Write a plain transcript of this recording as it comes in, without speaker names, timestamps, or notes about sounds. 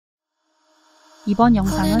이번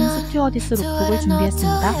영상은 스튜어디스 룩북을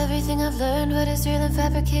준비했습니다.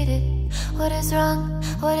 What is wrong?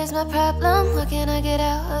 What is my problem? How can I get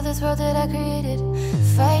out of this world that I created?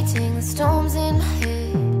 Fighting the storms in my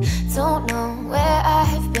head. Don't know where I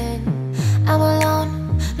have been. I'm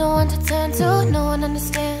alone, no one to turn to. No one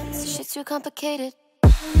understands, this shit's too complicated.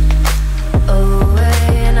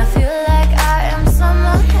 Away, and I feel like I am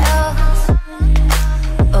someone else.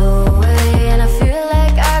 Away, and I feel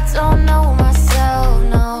like I don't know myself,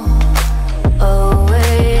 no.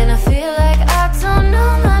 Away, and I feel like I don't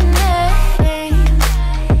know my name.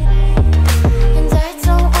 And I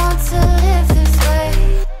don't want to live this way.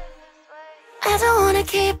 I don't wanna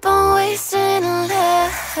keep on wasting a life.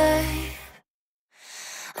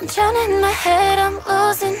 I'm drowning in my head, I'm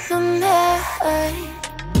losing my mind.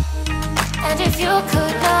 And if you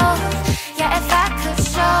could know, yeah, if I could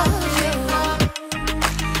show you,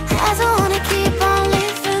 I don't wanna keep on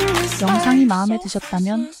living this way. 영상이 마음에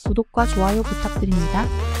드셨다면 구독과 좋아요 부탁드립니다.